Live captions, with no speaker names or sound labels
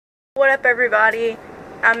What up, everybody?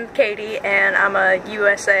 I'm Katie, and I'm a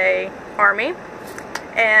USA Army,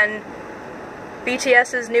 and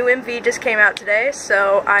BTS's new MV just came out today,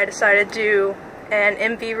 so I decided to do an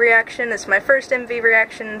MV reaction. It's my first MV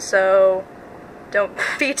reaction, so don't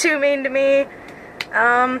be too mean to me.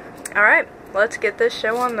 Alright, let's get this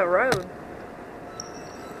show on the road.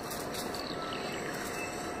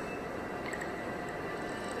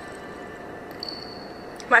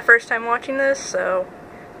 My first time watching this, so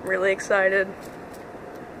really excited.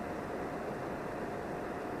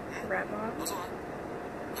 Rap mod.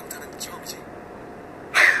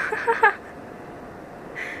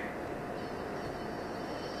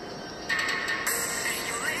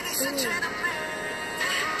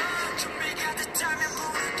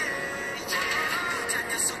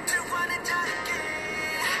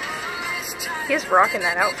 He's rocking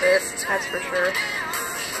that outfit, that's for sure.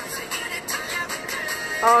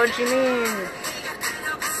 Oh, Jimin!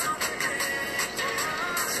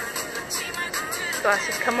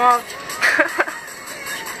 Glasses come off.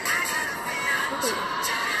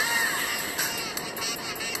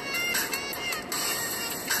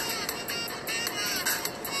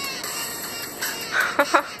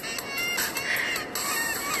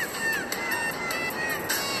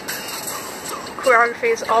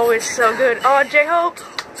 Choreography is always so good. Oh, J-Hope!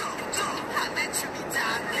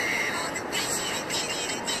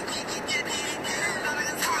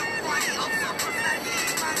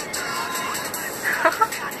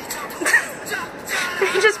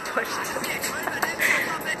 He just pushed it.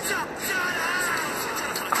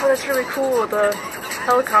 Oh, that's really cool, the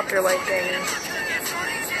helicopter light things.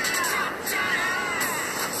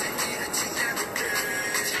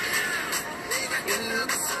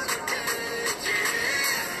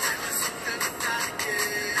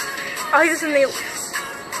 Oh, he was in the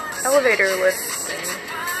elevator lift thing.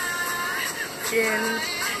 Jin.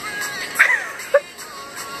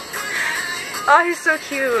 Oh, he's so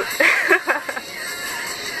cute.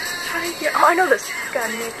 Oh, I know this.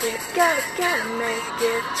 Gotta make it, gotta make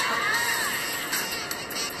it.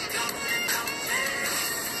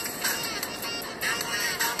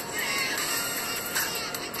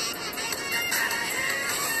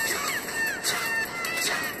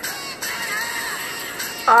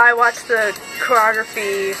 Oh, I watched the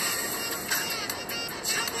choreography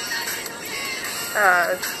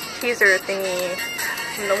teaser thingy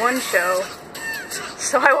from the one show,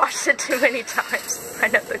 so I watched it too many times. I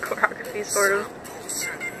know the choreography sort of.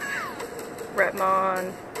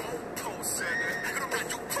 Retmon.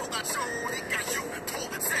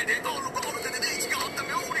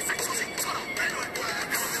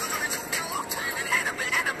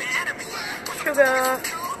 Sugar.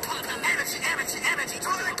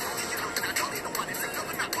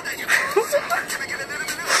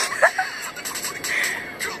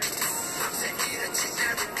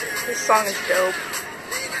 This song is dope.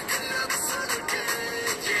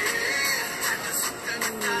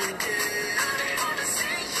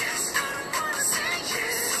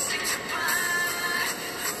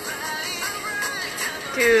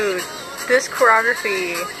 Dude, this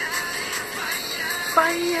choreography.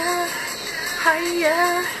 Fire,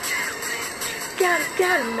 higher,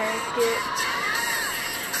 gotta make it.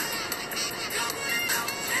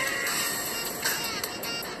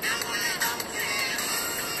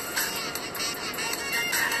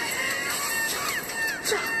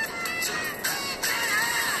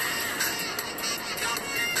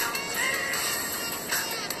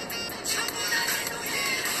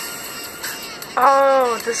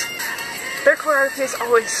 Oh, their choreography is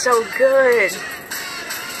always so good.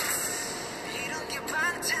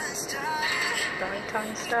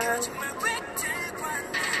 Bangtan style.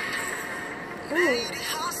 Ooh.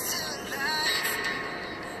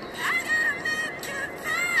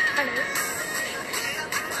 Kind of.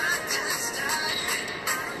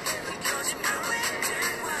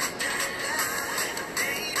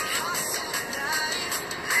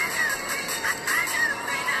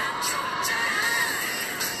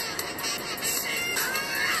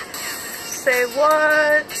 Say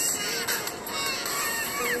what?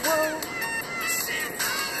 Whoa.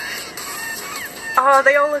 Oh,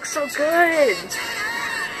 they all look so good.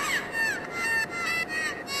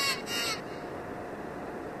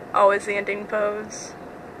 Always the ending pose.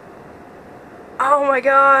 Oh my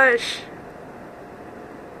gosh.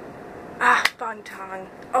 Ah, Bangtan.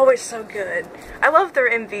 Always so good. I love their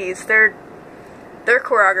MVs. Their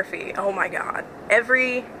choreography. Oh my god.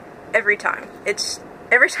 Every time.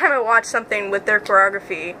 Every time I watch something with their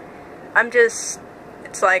choreography,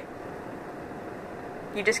 it's like,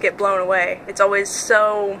 you just get blown away. It's always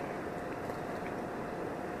so,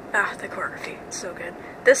 the choreography, it's so good.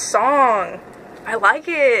 this song. I like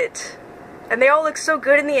it. And they all look so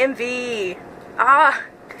good in the MV. Ah,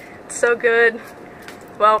 it's so good.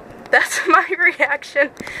 Well, that's my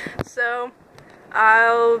reaction. So,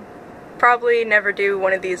 I'll probably never do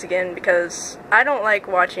one of these again because I don't like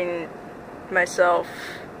watching myself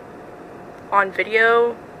on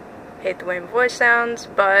video. Hate the way my voice sounds,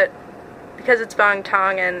 but because it's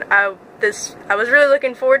Bangtan and I was really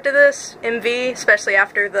looking forward to this MV, especially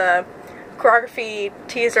after the choreography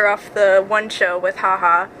teaser off the one show with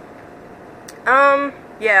Haha.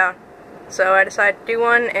 Yeah. So I decided to do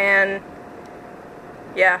one, and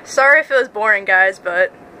yeah. Sorry if it was boring, guys,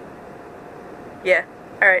 but yeah.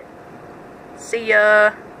 Alright. See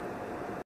ya.